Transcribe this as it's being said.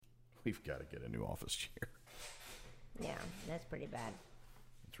We've got to get a new office chair. Yeah, that's pretty bad.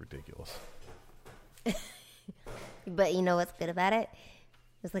 It's ridiculous. But you know what's good about it?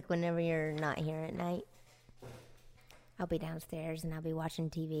 It's like whenever you're not here at night, I'll be downstairs and I'll be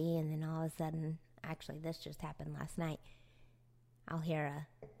watching TV, and then all of a sudden, actually this just happened last night, I'll hear a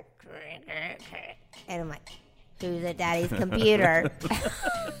and I'm like, who's at Daddy's computer?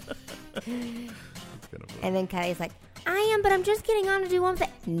 And then Kylie's like, I am, but I'm just getting on to do one thing.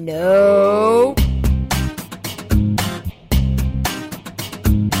 No.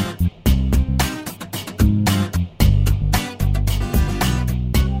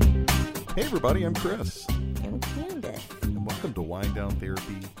 Hey everybody, I'm Chris. I'm Candace. And welcome to Wind Down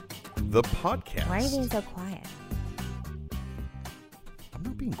Therapy, the podcast. Why are you being so quiet? I'm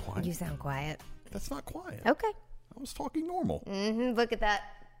not being quiet. You sound quiet. That's not quiet. Okay. I was talking normal. Mm-hmm. Look at that.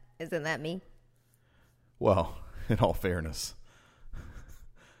 Isn't that me? Well, in all fairness.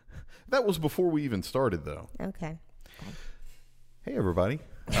 That was before we even started, though. Okay. Hey, everybody.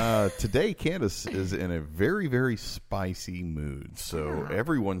 Today, Candace is in a very, very spicy mood, so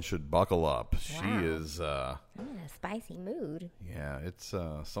everyone should buckle up. Wow. She is... I'm in a spicy mood. Yeah, it's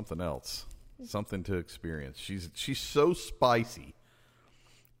something else. Something to experience. She's so spicy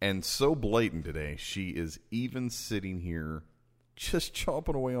and so blatant today. She is even sitting here just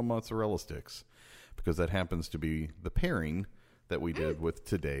chomping away on mozzarella sticks because that happens to be the pairing that we did with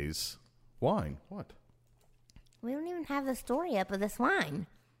today's wine. What? We don't even have the story up of this wine.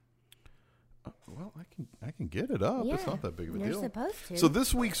 Well, I can get it up. Yeah, it's not that big of a deal. You're supposed to. So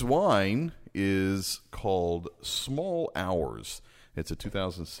this week's wine is called Small Hours. It's a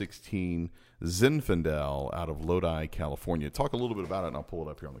 2016 Zinfandel out of Lodi, California. Talk a little bit about it, and I'll pull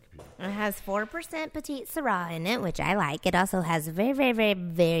it up here on the computer. It has 4% Petite Syrah in it, which I like. It also has very, very, very,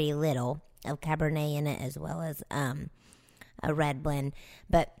 very little of Cabernet in it, as well as a red blend.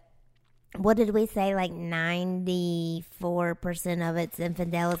 But what did we say? Like 94% of it's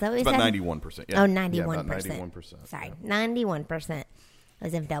Zinfandel. Is that what we said? About 91%. Yeah. Oh, 91%. Yeah, about 91%. Sorry, yeah. 91%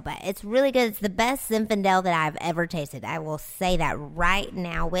 was Zinfandel. But it's really good. It's the best Zinfandel that I've ever tasted. I will say that right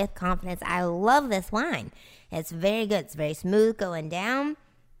now with confidence. I love this wine. It's very good. It's very smooth going down.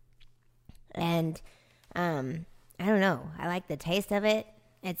 And I don't know. I like the taste of it.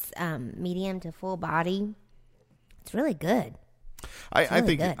 It's medium to full body. It's really good. I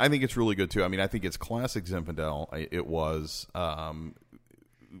think it's really good too. I mean, I think it's classic Zinfandel. It was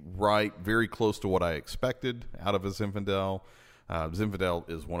very close to what I expected out of a Zinfandel. Zinfandel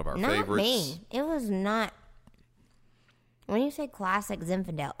is one of our favorites. Not me. It was not. When you say classic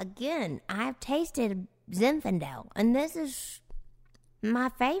Zinfandel, again, I've tasted Zinfandel, and this is my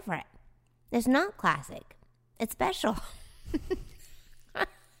favorite. It's not classic. It's special.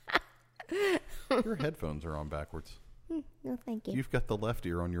 Your headphones are on backwards. No, thank you. You've got the left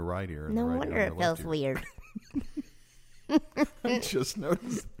ear on your right ear. And no the right wonder ear on it your left feels ear. weird. I just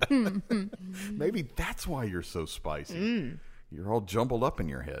noticed that. Maybe that's why you're so spicy. You're all jumbled up in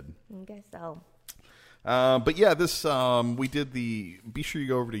your head. I guess so. But yeah, this we did be sure you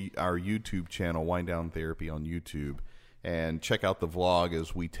go over to our YouTube channel, Wind Down Therapy on YouTube, and check out the vlog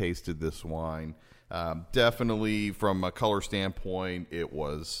as we tasted this wine. Definitely from a color standpoint, it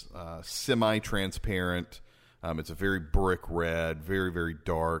was semi-transparent. It's a very brick red, very, very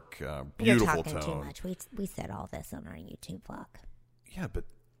dark, beautiful You're talking tone. too much. We said all this on our YouTube vlog. Yeah, but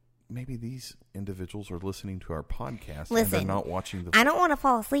maybe these individuals are listening to our podcast Listen, and they're not watching the... I don't want to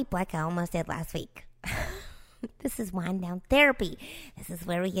fall asleep like I almost did last week. This is Wind Down Therapy. This is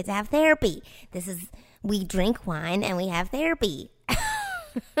where we get to have therapy. We drink wine and we have therapy.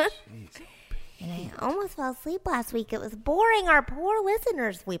 Jeez. And I almost fell asleep last week. It was boring. Our poor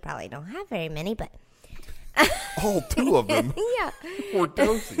listeners. We probably don't have very many, but... All two of them. Yeah. Were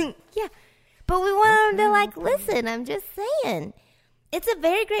dosing. Yeah. But we want them to, listen. I'm just saying. It's a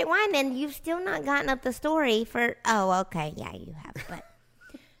very great wine, and you've still not gotten up the story for... Oh, okay. Yeah, you have, but...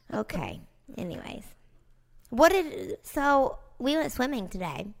 Okay. Anyways. So, we went swimming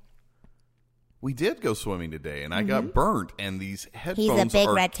today. We did go swimming today, and I got burnt, and these headphones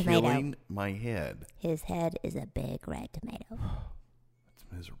are killing my head. His head is a big red tomato. It's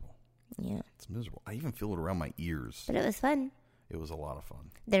miserable. Yeah. It's miserable. I even feel it around my ears. But it was fun. It was a lot of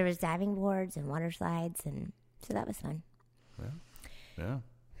fun. There was diving boards and water slides, and so that was fun. Yeah.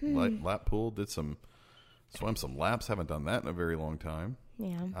 Lap pool, swam some laps. Haven't done that in a very long time.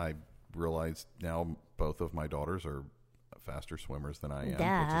 Yeah. I realize now both of my daughters are faster swimmers than I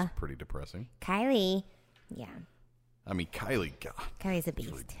am, which is pretty depressing. Kylie, yeah. I mean, Kylie, God. Kylie's a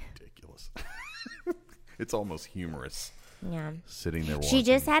beast. Ridiculous. It's almost humorous. Yeah. Sitting there watching. She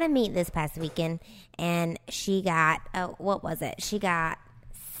just had a meet this past weekend, and she got, what was it? She got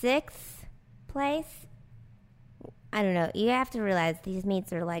 6th place. I don't know. You have to realize these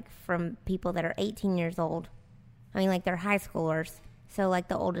meets are like from people that are 18 years old. I mean, like they're high schoolers. So like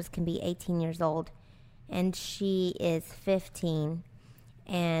the oldest can be 18 years old. And she is 15.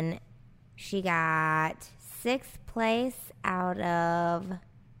 And she got 6th place out of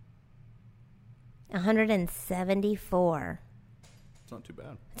 174. It's not too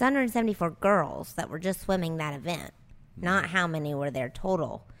bad. It's 174 girls that were just swimming that event. Not how many were there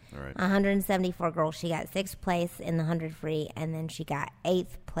total. All right. 174 girls. She got 6th place in the 100 free, and then she got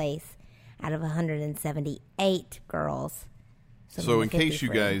 8th place out of 178 girls. So in case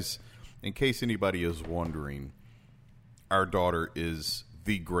anybody is wondering, our daughter is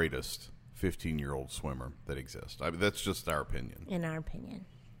the greatest 15-year-old swimmer that exists. That's just our opinion. In our opinion.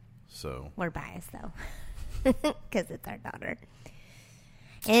 So we're biased, though, because it's our daughter.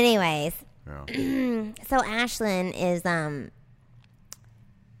 Anyways, yeah. So Ashlyn is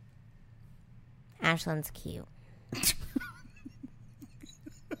Ashlyn's cute.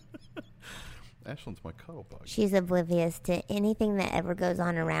 Ashlyn's my cuddle bug. She's oblivious to anything that ever goes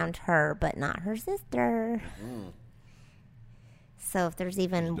on around her, but not her sister. So if there's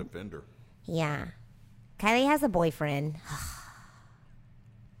even defender. Yeah. Kylie has a boyfriend.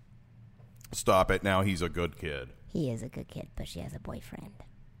 Stop it. Now he's a good kid. He is a good kid, but she has a boyfriend.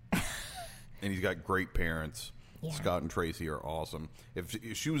 And he's got great parents. Yeah. Scott and Tracy are awesome. If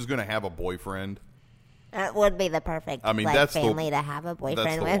she was going to have a boyfriend, that would be the perfect that's family to have a boyfriend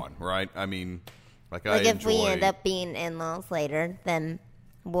that's the with. one, right? I mean, like if we end up being in-laws later, then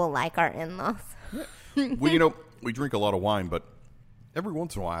we'll like our in-laws. Well, we drink a lot of wine, but every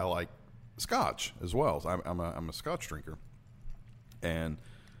once in a while I like scotch as well. So I'm a scotch drinker. And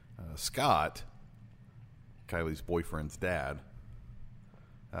Scott, Kylie's boyfriend's dad,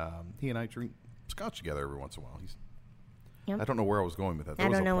 he and I drink scotch together every once in a while. Yep. I don't know where I was going with that. I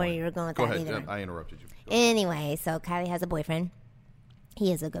don't know where you were going with that either. either. I interrupted you. Anyway, so Kylie has a boyfriend.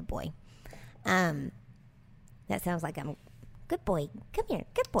 He is a good boy. That sounds like I'm good boy. Come here,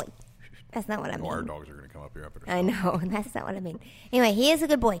 good boy. That's not what I mean. Our dogs are going to come up here after. I know. That's not what I mean. Anyway, he is a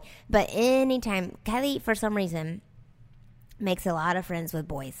good boy. But anytime, Kylie, for some reason, makes a lot of friends with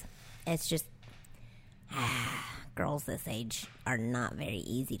boys. It's just, girls this age are not very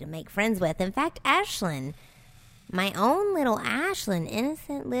easy to make friends with. In fact, Ashlyn, my own little Ashlyn,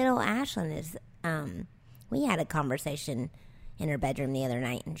 innocent little Ashlyn is, we had a conversation in her bedroom the other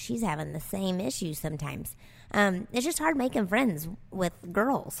night, and she's having the same issues sometimes. It's just hard making friends with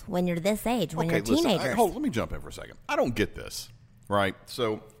girls when you're this age, when you're teenagers. Let me jump in for a second. I don't get this, right?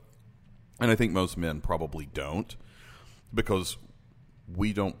 So, and I think most men probably don't, because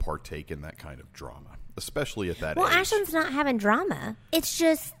we don't partake in that kind of drama, especially at that age. Well, Ashlyn's not having drama. It's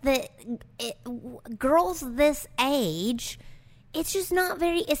just that girls this age, it's just not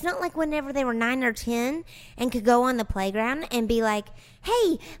very, it's not like whenever they were 9 or 10 and could go on the playground and be like,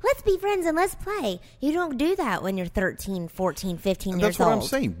 hey, let's be friends and let's play. You don't do that when you're 13, 14, 15 years old. That's what I'm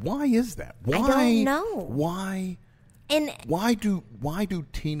saying. Why is that? Why, I don't know. Why? And why do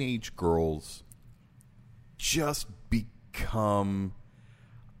teenage girls just become,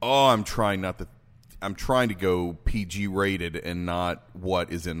 I'm trying to go PG rated and not what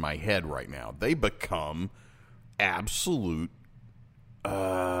is in my head right now. They become absolute,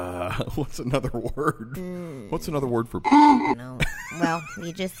 what's another word? What's another word for? no. Well,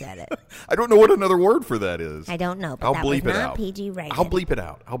 you just said it. I don't know what another word for that is. I don't know, but I'll that bleep was it not out. PG rated. I'll bleep it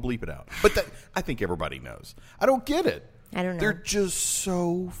out. But I think everybody knows. I don't get it. I don't know. They're just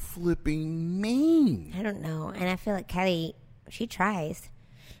so flipping mean. I don't know. And I feel like Kylie, she tries.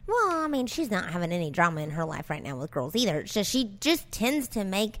 Well, I mean, she's not having any drama in her life right now with girls either. It's just she just tends to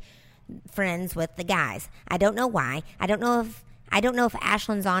make friends with the guys. I don't know why. I don't know if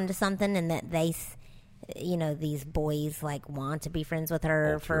Ashlyn's on to something and that they, these boys like want to be friends with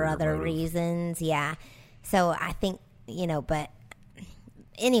her for other reasons. Yeah. So I think, but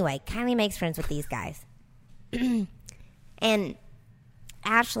anyway, Kylie makes friends with these guys. And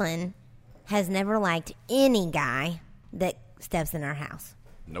Ashlyn has never liked any guy that steps in our house.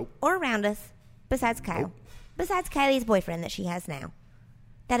 Nope. Or around us, besides Kyle. Nope. Besides Kylie's boyfriend that she has now.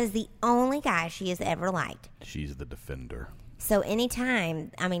 That is the only guy she has ever liked. She's the defender. So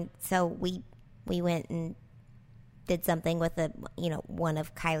anytime, we went and did something with one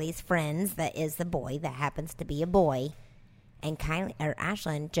of Kylie's friends that is the boy that happens to be a boy, and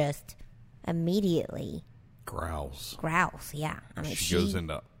Ashlyn just immediately growls. Yeah, she goes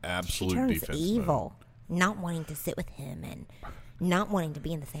into absolute defense mode. She turns evil, not wanting to sit with him and not wanting to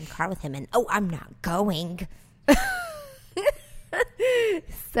be in the same car with him, and I'm not going.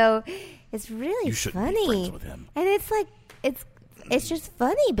 So it's really You shouldn't funny. be friends with him. And it's like it's just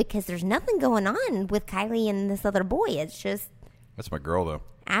funny because there's nothing going on with Kylie and this other boy. It's just That's my girl, though.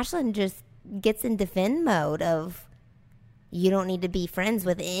 Ashlyn just gets in defend mode of you don't need to be friends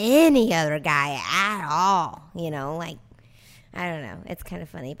with any other guy at all. You know, like, I don't know. It's kind of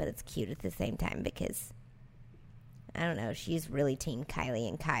funny, but it's cute at the same time because, I don't know, she's really team Kylie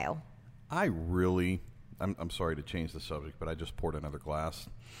and Kyle. I'm sorry to change the subject, but I just poured another glass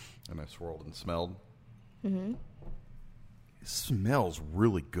and I swirled and smelled. Mm-hmm. It smells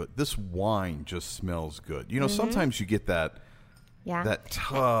really good. This wine just smells good. You know, sometimes you get that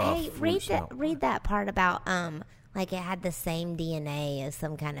tough. Hey, read that part about like it had the same DNA as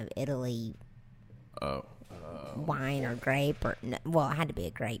some kind of Italy wine or grape or well, it had to be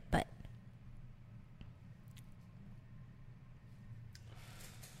a grape, but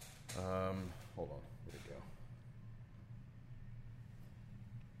hold on. Where'd it go?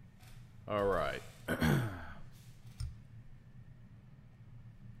 All right.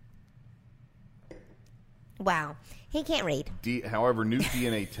 wow, he can't read. However, new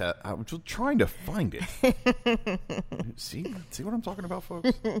DNA test. I was just trying to find it. See what I'm talking about, folks?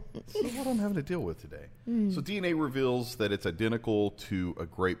 See what I'm having to deal with today. So DNA reveals that it's identical to a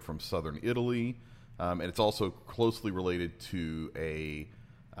grape from southern Italy, and it's also closely related to a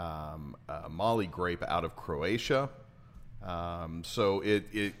Mali grape out of Croatia. So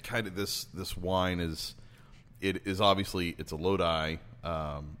it kind of this wine is obviously it's a Lodi.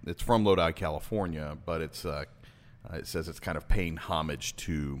 It's from Lodi, California, but it says it's kind of paying homage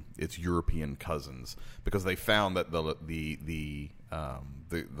to its European cousins because they found that the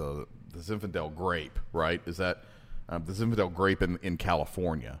Zinfandel grape, right? Is that the Zinfandel grape in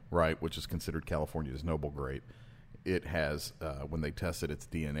California, right, which is considered California's noble grape? It has when they tested its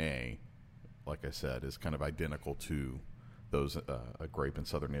DNA, like I said, is kind of identical to those a grape in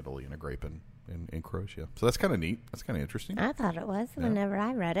southern Italy and a grape in Croatia. So that's kind of neat. That's kind of interesting. I thought it was whenever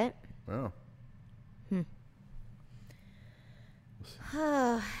I read it. Oh.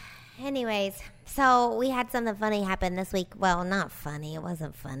 Anyways, so we had something funny happen this week. Well, not funny. It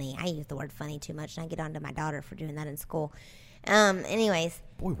wasn't funny. I use the word funny too much, and I get on to my daughter for doing that in school. Anyways.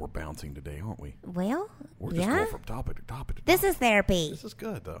 Boy, we're bouncing today, aren't we? Well, we're just going from topic to topic to topic. This is therapy. This is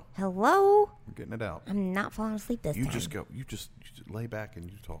good, though. Hello? We're getting it out. I'm not falling asleep this time. You just lay back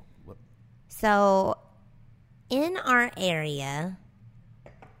and you talk. So, in our area,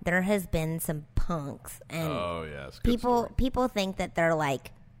 there has been some punks, and people think that they're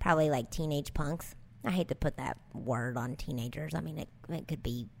probably like teenage punks. I hate to put that word on teenagers. I mean, it could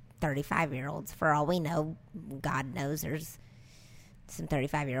be 35-year-olds for all we know. God knows there's some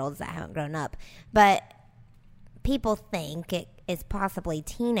 35-year-olds that haven't grown up, but people think it is possibly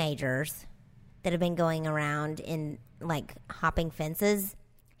teenagers that have been going around in hopping fences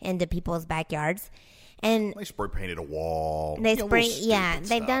into people's backyards, and they spray painted a wall. They've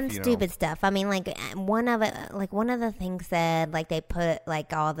done stupid stuff. I mean, one of the things said they put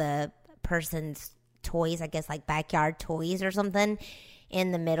all the person's toys, I guess backyard toys or something,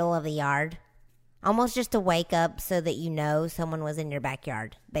 in the middle of the yard, almost just to wake up so that someone was in your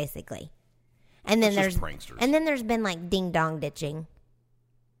backyard, basically. And then there's been ding dong ditching.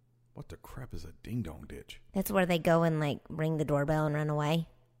 What the crap is a ding dong ditch? That's where they go and ring the doorbell and run away.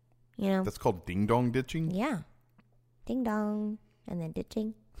 You know, that's called ding dong ditching. Yeah, ding dong, and then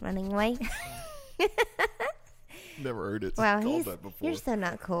ditching, running away. Never heard it called that before. You're so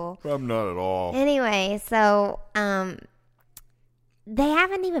not cool. I'm not at all. Anyway, so they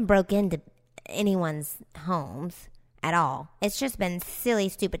haven't even broke into anyone's homes at all. It's just been silly,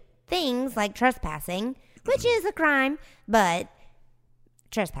 stupid things like trespassing, which is a crime, but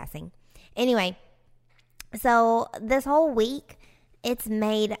trespassing. Anyway, so this whole week, it's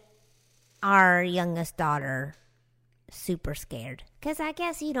made our youngest daughter super scared because I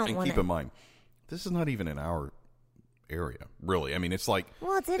guess you don't want to. Keep in mind, this is not even in our area, really. I mean, it's it's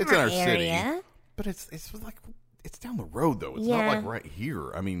in our area, city, but it's down the road though. It's not right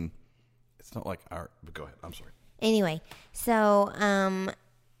here. I mean, it's not our. But go ahead. I'm sorry. Anyway, so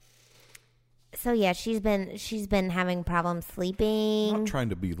yeah, she's been having problems sleeping. I'm not trying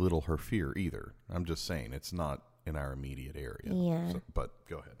to belittle her fear either. I'm just saying it's not in our immediate area. Yeah. But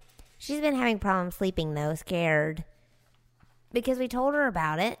go ahead. She's been having problems sleeping, though, scared, because we told her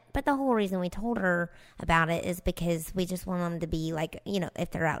about it. But the whole reason we told her about it is because we just want them to be if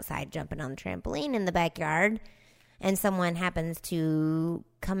they're outside jumping on the trampoline in the backyard and someone happens to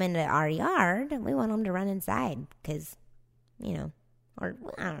come into our yard, we want them to run inside because, or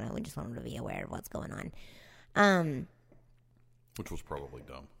I don't know, we just want them to be aware of what's going on. Which was probably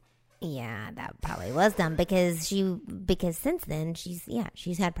dumb. Yeah, that probably was dumb because since then she's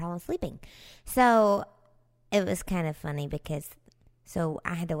had problems sleeping. So it was kind of funny because So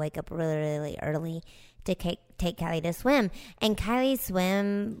I had to wake up really, really early to take Kylie to swim. And Kylie's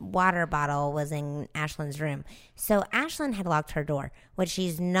swim water bottle was in Ashlyn's room. So Ashlyn had locked her door, which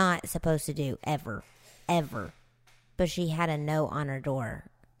she's not supposed to do ever. But she had a note on her door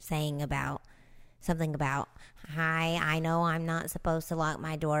saying something about, hi, I know I'm not supposed to lock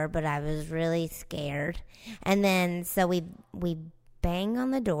my door, but I was really scared. And then so we bang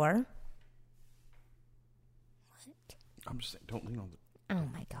on the door. What? I'm just saying, don't lean on the... Oh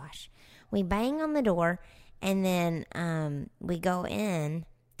my gosh. We bang on the door, and then we go in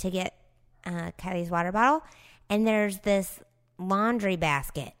to get Kylie's water bottle, and there's this laundry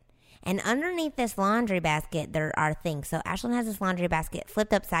basket. And underneath this laundry basket, there are things. So Ashlyn has this laundry basket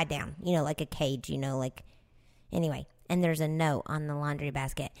flipped upside down, like a cage, anyway. And there's a note on the laundry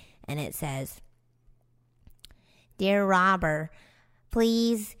basket, and it says, Dear Robber,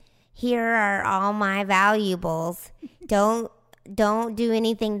 please, here are all my valuables. Don't do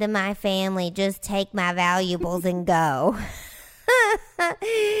anything to my family. Just take my valuables and go.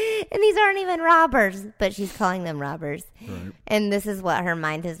 And these aren't even robbers, but she's calling them robbers. Right. And this is what her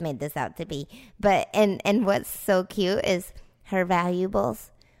mind has made this out to be. But and what's so cute is her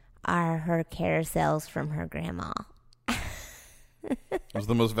valuables are her carousels from her grandma. Those are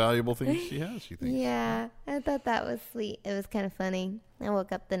the most valuable things she has, she thinks. Yeah, I thought that was sweet. It was kind of funny. I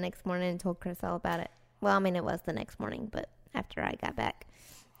woke up the next morning and told Chris all about it. Well, I mean, it was the next morning, but after I got back,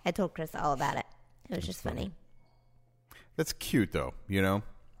 I told Chris all about it. It was just funny. That's cute, though, Yeah.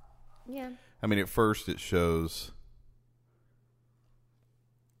 I mean, at first it shows...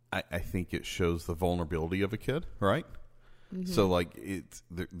 I think it shows the vulnerability of a kid, right? Mm-hmm. So, like,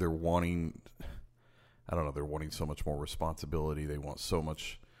 they're wanting... I don't know, they're wanting so much more responsibility. They want so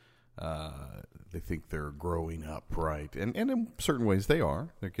much... they think they're growing up, right? And in certain ways they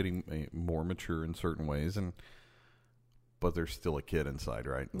are. They're getting more mature in certain ways, but they're still a kid inside,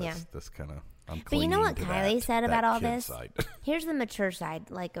 right? That's kind of... But you know what Kylie said about all this? Here's the mature side,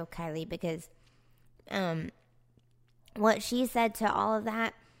 of Kylie, because what she said to all of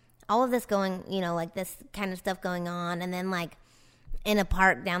that, all of this going, this kind of stuff going on, and then, in a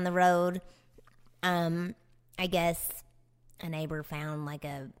park down the road, I guess a neighbor found,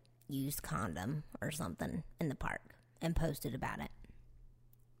 a used condom or something in the park and posted about it.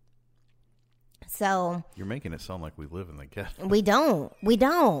 So you're making it sound like we live in the ghetto. We don't.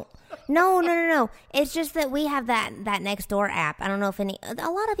 No. It's just that we have that Nextdoor app. I don't know if a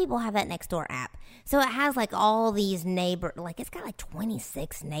lot of people have that Nextdoor app. So it has all these it's got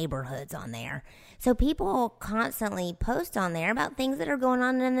 26 neighborhoods on there. So people constantly post on there about things that are going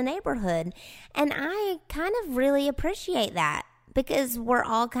on in the neighborhood. And I kind of really appreciate that, because we're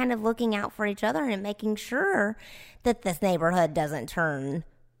all kind of looking out for each other and making sure that this neighborhood doesn't turn,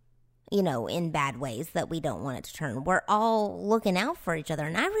 in bad ways that we don't want it to turn. We're all looking out for each other,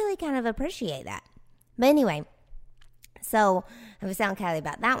 and I really kind of appreciate that. But anyway, so I was telling Kylie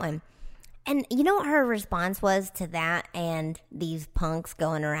about that one. And you know what her response was to that and these punks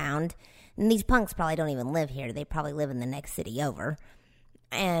going around? And these punks probably don't even live here. They probably live in the next city over.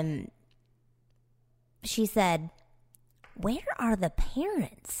 And she said, where are the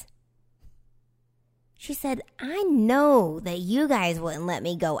parents? She said, I know that you guys wouldn't let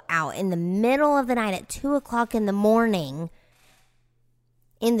me go out in the middle of the night at 2 o'clock in the morning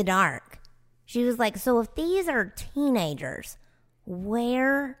in the dark. She was like, so if these are teenagers,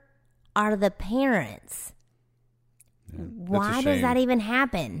 where are the parents? Yeah, why does that even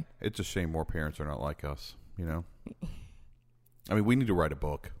happen? It's a shame more parents are not like us, I mean, we need to write a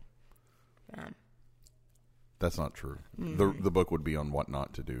book. That's not true. Mm-hmm. The book would be on what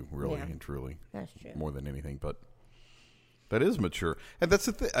not to do, really and truly. That's true. More than anything, but that is mature. And that's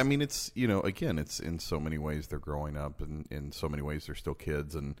the thing. I mean, it's, again, it's in so many ways they're growing up, and in so many ways they're still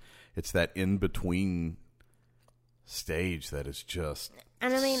kids, and it's that in-between stage that is just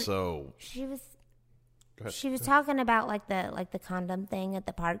so... She was talking about, the condom thing at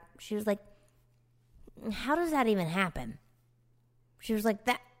the park. She was like, how does that even happen? She was like,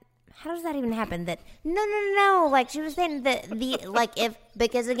 how does that even happen? That no. She was saying that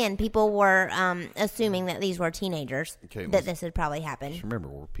because again, people were assuming that these were teenagers, that this had probably happened. Just remember,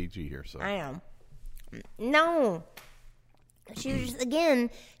 we're PG here, so I know. No, she was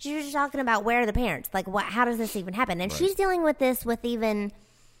just talking about where are the parents? How does this even happen? And she's dealing with this with even,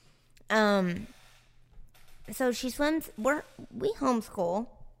 so she swims. We homeschool,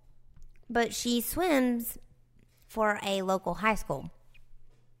 but she swims for a local high school.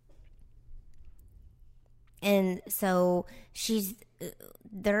 And so she's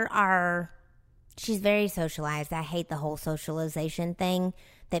very socialized. I hate the whole socialization thing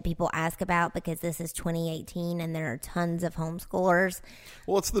that people ask about because this is 2018 and there are tons of homeschoolers.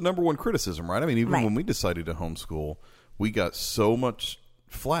 Well, it's the number one criticism, right? I mean, even Right. when we decided to homeschool, we got so much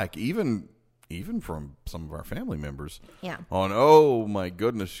flack, even from some of our family members. Yeah. On, oh my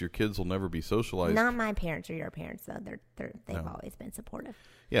goodness, your kids will never be socialized. Not my parents or your parents, though. They've always been supportive.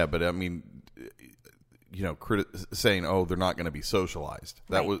 Yeah, but I mean, you know, saying, "Oh, they're not going to be socialized."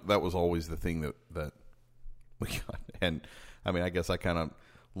 That Right. was always the thing that we got. And I mean, I guess I kind of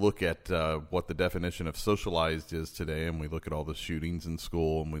look at what the definition of socialized is today, and we look at all the shootings in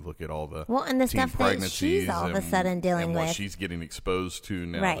school, and we look at all the And the teen stuff that she's pregnancies all of a sudden dealing and what with. she's getting exposed to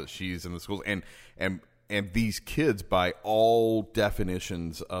now Right. that she's in the schools, and these kids, by all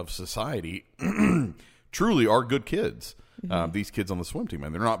definitions of society, truly are good kids. These kids on the swim team,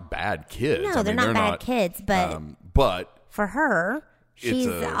 and they're not bad kids. No, they're not bad kids, but for her, she's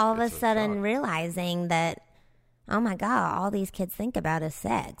all of a it's a sudden shock. realizing that, oh my God, all these kids think about is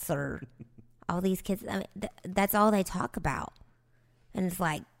sex, or all these kids, I mean, that's all they talk about. And it's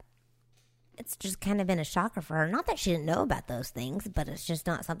like, it's just kind of been a shocker for her. Not that she didn't know about those things, but it's just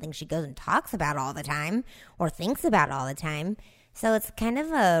not something she goes and talks about all the time or thinks about all the time. So it's kind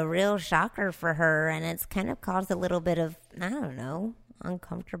of a real shocker for her, and it's kind of caused a little bit of, I don't know,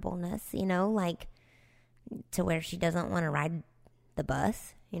 uncomfortableness, you know, like to where she doesn't want to ride the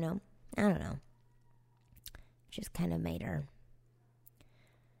bus, you know. I don't know. Just kind of made her.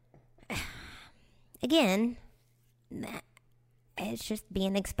 Again, it's just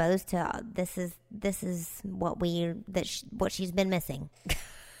being exposed to this is what she's been missing.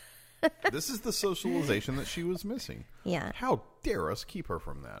 This is the socialization that she was missing. Yeah. How dare us keep her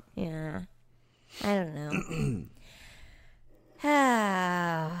from that? Yeah. I don't know.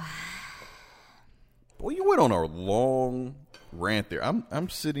 Oh. Well, you went on a long rant there. I'm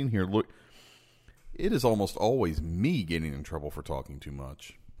sitting here. Look, it is almost always me getting in trouble for talking too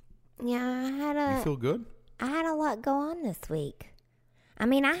much. Yeah, You feel good? I had a lot go on this week. I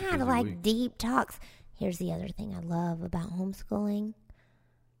mean, I had Busy like week. deep talks. Here's the other thing I love about homeschooling,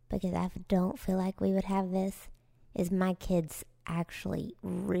 because I don't feel like we would have this, is my kids actually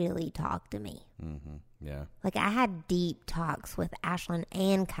really talk to me. Mm-hmm. Yeah. Like, I had deep talks with Ashlyn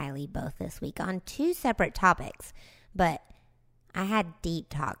and Kylie both this week on 2 separate topics, but I had deep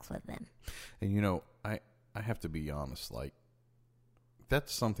talks with them. And you know, I have to be honest. Like,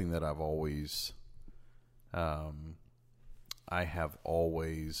 that's something that I've always, I have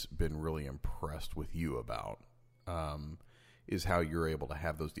always been really impressed with you about. Is how you're able to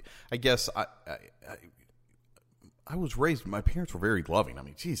have those. I guess I was raised. My parents were very loving. I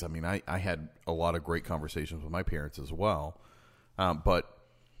mean, geez. I mean, I had a lot of great conversations with my parents as well. But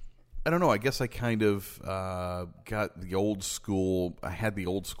I don't know. I guess I kind of got the old school. I had the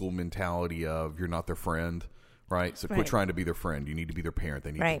old school mentality of you're not their friend, right? So quit Right. trying to be their friend. You need to be their parent.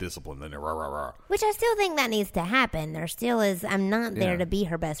 They need Right. to discipline. Then they're rah rah rah. Which I still think that needs to happen. There still is. I'm not there Yeah. to be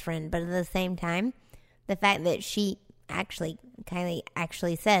her best friend, but at the same time, the fact that Kylie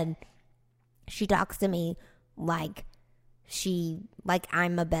actually said she talks to me like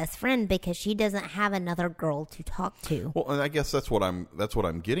I'm a best friend because she doesn't have another girl to talk to. Well, and I guess that's what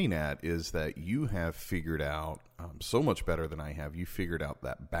I'm getting at is that you have figured out so much better than I have. You figured out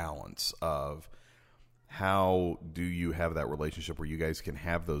that balance of how do you have that relationship where you guys can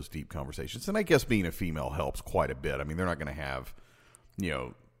have those deep conversations. And I guess being a female helps quite a bit. I mean, they're not going to have,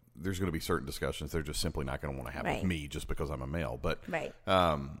 there's going to be certain discussions they're just simply not going to want to have Right. with me just because I'm a male. But Right.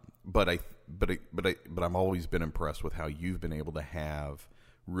 but I've always been impressed with how you've been able to have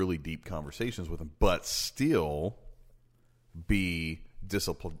really deep conversations with them, but still be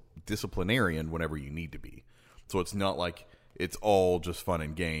disciplinarian whenever you need to be. So it's not like it's all just fun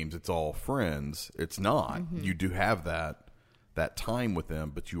and games. It's all friends. It's not. Mm-hmm. You do have that time with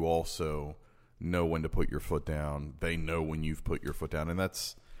them, but you also know when to put your foot down. They know when you've put your foot down, and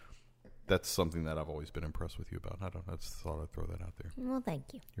that's something that I've always been impressed with you about. I just thought I'd throw that out there. Well,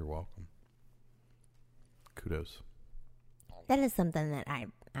 thank you. You're welcome. Kudos. That is something that I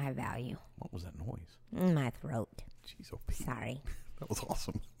value. What was that noise? In my throat. Jeez, oh, Pete. Sorry. That was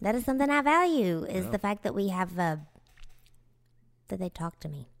awesome. That is something I value, is Yeah. the fact that we have, that they talk to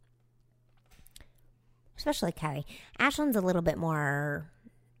me. Especially Kylie. Ashlyn's a little bit more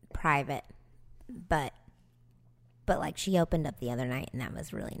private, but like she opened up the other night and that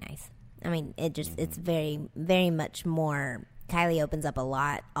was really nice. I mean, it's very, very much more, Kylie opens up a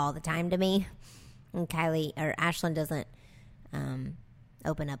lot all the time to me. And Ashlyn doesn't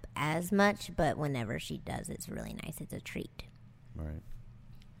open up as much, but whenever she does, it's really nice. It's a treat. Right.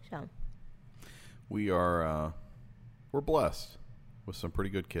 So, We're blessed with some pretty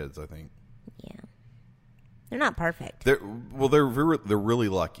good kids, I think. yeah. They're not perfect. They're really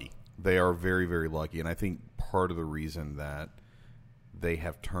lucky. They are very, very lucky, and I think part of the reason that they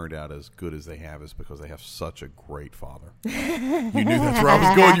have turned out as good as they have is because they have such a great father. You knew that's where I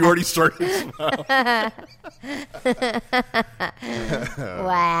was going. You already started to smile.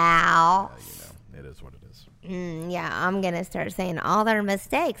 Wow. It is what it is. Yeah, I'm going to start saying all their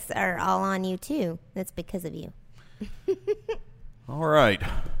mistakes are all on you, too. That's because of you. All right.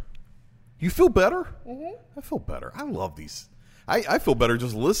 You feel better? Mm-hmm. I feel better. I love these. I feel better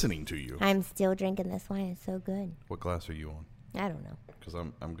just listening to you. I'm still drinking this wine. It's so good. What glass are you on? I don't know. Because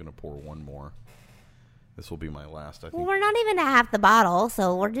I'm going to pour one more. This will be my last, I think. Well, we're not even at half the bottle,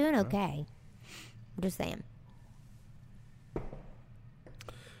 so we're doing okay. I'm just saying.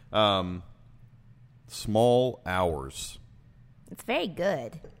 Small Hours. It's very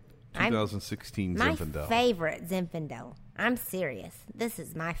good. 2016 my Zinfandel. My favorite Zinfandel. I'm serious. This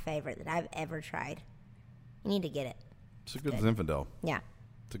is my favorite that I've ever tried. You need to get it. It's a good Zinfandel. Yeah.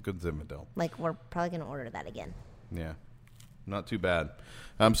 It's a good Zinfandel. Like, we're probably going to order that again. Yeah. Not too bad.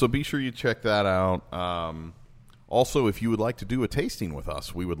 So be sure you check that out. Also, if you would like to do a tasting with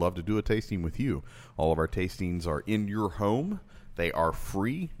us, we would love to do a tasting with you. All of our tastings are in your home. They are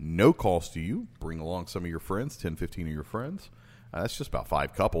free, no cost to you. Bring along some of your friends, 10, 15 of your friends. That's just about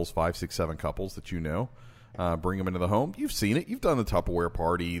 5 couples, 5, 6, 7 couples that you know. Bring them into the home. You've seen it. You've done the Tupperware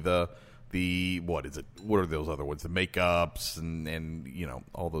party, the what is it? What are those other ones? The makeups and you know,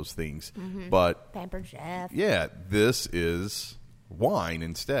 all those things. Mm-hmm. But Pampered Chef. Yeah, this is wine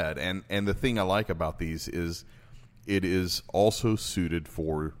instead. And the thing I like about these is it is also suited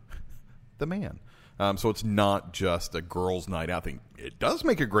for the man. So it's not just a girls' night out thing. It does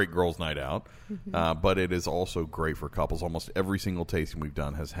make a great girls' night out, but it is also great for couples. Almost every single tasting we've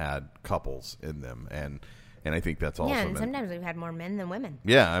done has had couples in them, and I think that's awesome. Yeah, and sometimes we've had more men than women.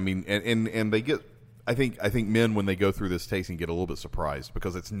 Yeah, I mean, and they get. I think men, when they go through this tasting, get a little bit surprised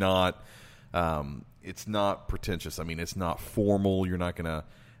because it's not pretentious. I mean, it's not formal. You're not gonna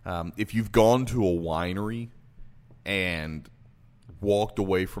if you've gone to a winery and walked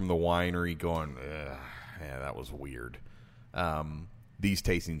away from the winery going, yeah, that was weird. These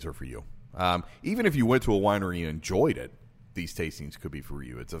tastings are for you. Even if you went to a winery and enjoyed it, these tastings could be for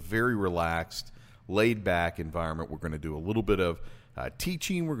you. It's a very relaxed, laid-back environment. We're going to do a little bit of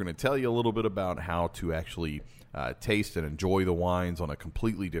teaching. We're going to tell you a little bit about how to actually taste and enjoy the wines on a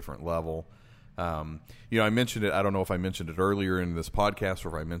completely different level. I mentioned it. I don't know if I mentioned it earlier in this podcast or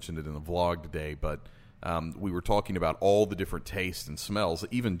if I mentioned it in the vlog today, but we were talking about all the different tastes and smells,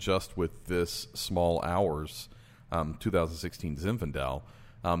 even just with this Small Hours 2016 Zinfandel.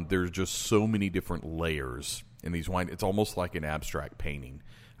 There's just so many different layers in these wines. It's almost like an abstract painting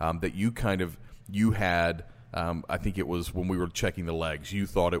that you had. I think it was when we were checking the legs. You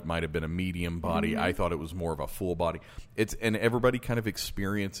thought it might have been a medium body. Mm-hmm. I thought it was more of a full body. And everybody kind of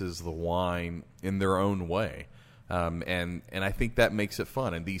experiences the wine in their own way, and I think that makes it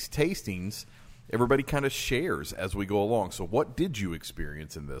fun. And these tastings, everybody kind of shares as we go along. So what did you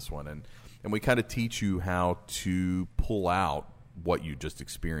experience in this one? And we kind of teach you how to pull out what you just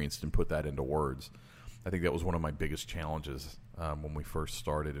experienced and put that into words. I think that was one of my biggest challenges when we first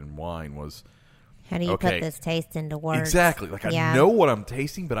started in wine was, how do you put this taste into words? Exactly. Like, I know what I'm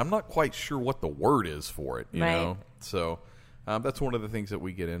tasting, but I'm not quite sure what the word is for it, you know? So that's one of the things that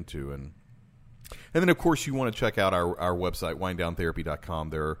we get into. And then, of course, you want to check out our website, winedowntherapy.com.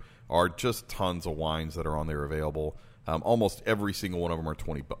 There are just tons of wines that are on there available. Almost every single one of them are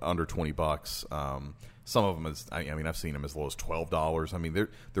under $20. Some of them I've seen them as low as $12. I mean, they're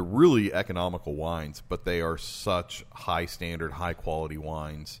really economical wines, but they are such high standard, high quality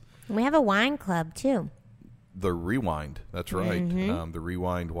wines. We have a wine club too. The Rewind, that's right. Mm-hmm. The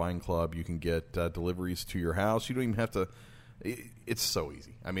Rewind Wine Club. You can get deliveries to your house. You don't even have to. It's so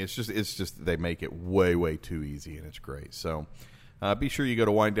easy. I mean, it's just they make it way, way too easy, and it's great. So be sure you go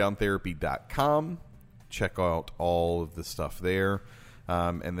to winedowntherapy.com. Check out all of the stuff there.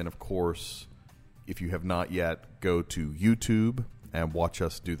 And then, of course, if you have not yet, go to YouTube and watch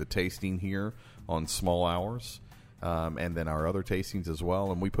us do the tasting here on Small Hours. And then our other tastings as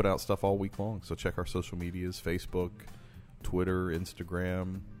well. And we put out stuff all week long. So check our social medias, Facebook, Twitter,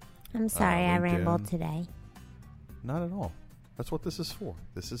 Instagram. I'm sorry I rambled today. Not at all. That's what this is for.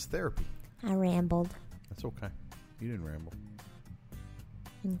 This is therapy. I rambled. That's okay. You didn't ramble.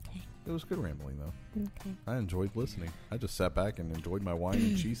 Okay. It was good rambling, though. Okay. I enjoyed listening. I just sat back and enjoyed my wine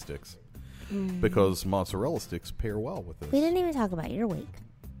and cheese sticks. Because mozzarella sticks pair well with this. We didn't even talk about your week.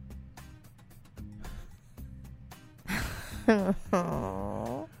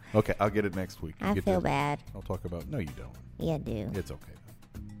 Okay, I'll get it next week. I feel bad. I'll talk about... No, you don't. Yeah, I do. It's okay.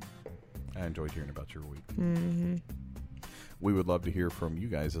 I enjoyed hearing about your week. Mm-hmm. We would love to hear from you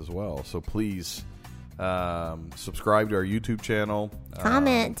guys as well. So please subscribe to our YouTube channel.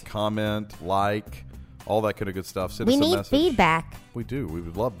 Comment, like, all that kind of good stuff. Send us a message. We need feedback. We do. We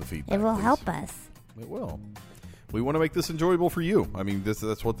would love the feedback. It will help us. It will. We want to make this enjoyable for you. I mean,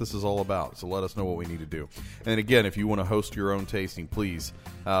 that's what this is all about. So let us know what we need to do. And again, if you want to host your own tasting, please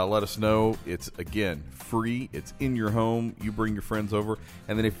let us know. It's, again, free. It's in your home. You bring your friends over.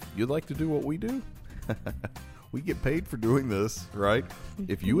 And then if you'd like to do what we do, we get paid for doing this, right?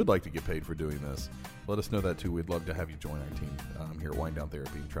 If you would like to get paid for doing this, let us know that too. We'd love to have you join our team here at Wind Down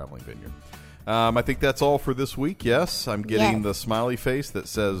Therapy and Traveling Vineyard. I think that's all for this week. Yes, I'm getting the smiley face that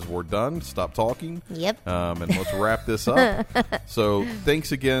says we're done. Stop talking. Yep. And let's wrap this up. So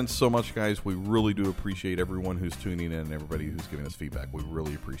thanks again so much, guys. We really do appreciate everyone who's tuning in and everybody who's giving us feedback. We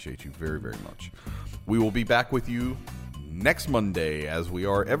really appreciate you very, very much. We will be back with you next Monday, as we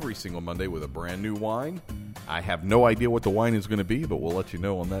are every single Monday, with a brand new wine. I have no idea what the wine is going to be, but we'll let you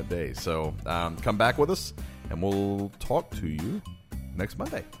know on that day. So come back with us, and we'll talk to you next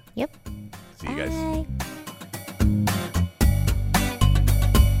Monday. Yep. See you guys. Bye.